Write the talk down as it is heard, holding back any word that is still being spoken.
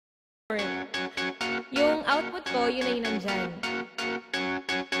output ko, yun na yun nandyan.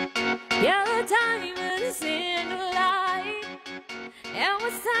 Yellow diamonds in the light, and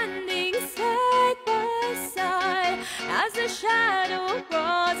we're standing side by side as the shadow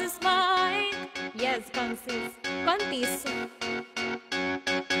crosses mine. Yes, contis.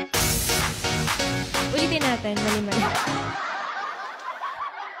 Ulitin natin, mali-mali.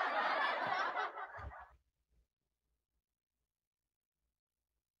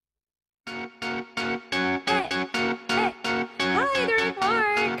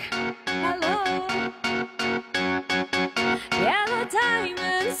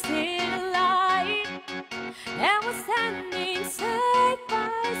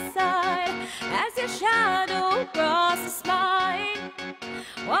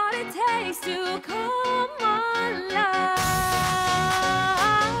 To come alive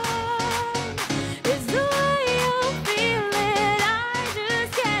is the way you feel it. I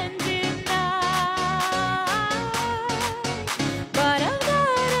just can't deny, but I've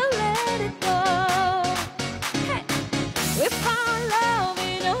gotta let it go. Hey, we found love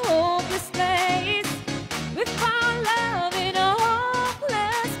in a hopeless place. We found love in a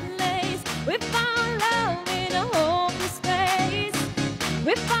hopeless place. We found love in a hopeless place.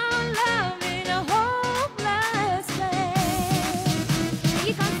 We found love.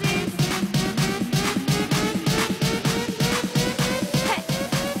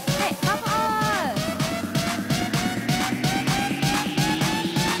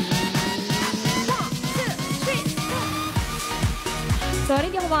 Sorry,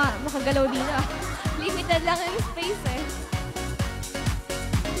 hindi ako makagalaw dito. Limited lang yung space eh.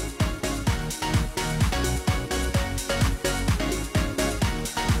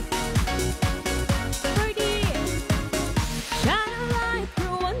 Shine a light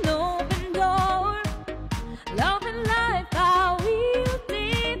through an open door. Love and life I will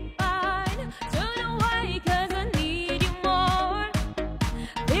define. Turn away 'cause I need you more.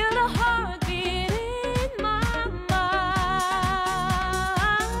 Feel the heartbeat in my mind.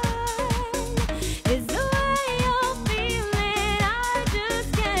 Is the way you're feeling, I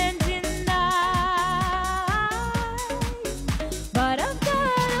just can't deny, but I've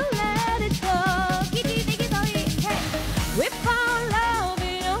gotta let it go. Hey, we found love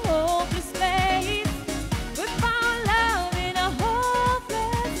in a hopeless place. We found love in a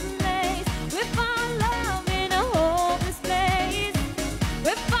hopeless place. We found love in a hopeless place.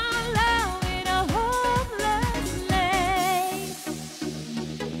 We found love in a hopeless place.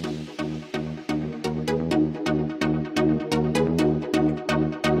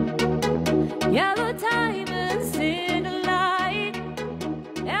 Yellow diamonds in the light,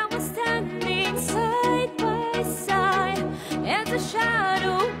 and we're standing side by side as the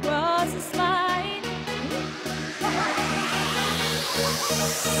shadow crosses mine.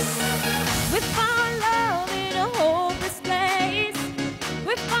 We found love in a hopeless place.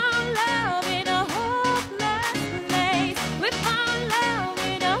 We found love in a hopeless place. We found love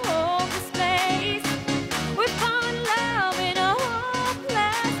in a hopeless place. We found love in a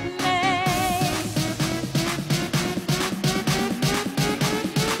hopeless place.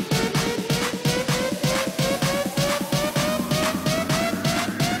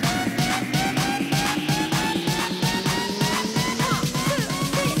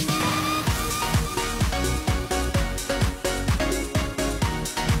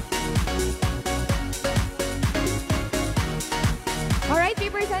 Alright,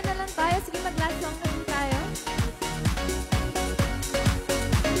 3% na lang tayo. Sige, mag-last song na lang tayo.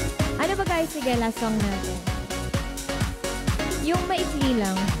 Ano ba guys? Sige, last song natin. Yung maikli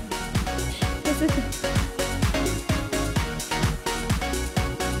lang.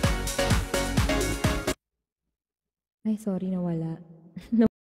 Ay, sorry, nawala.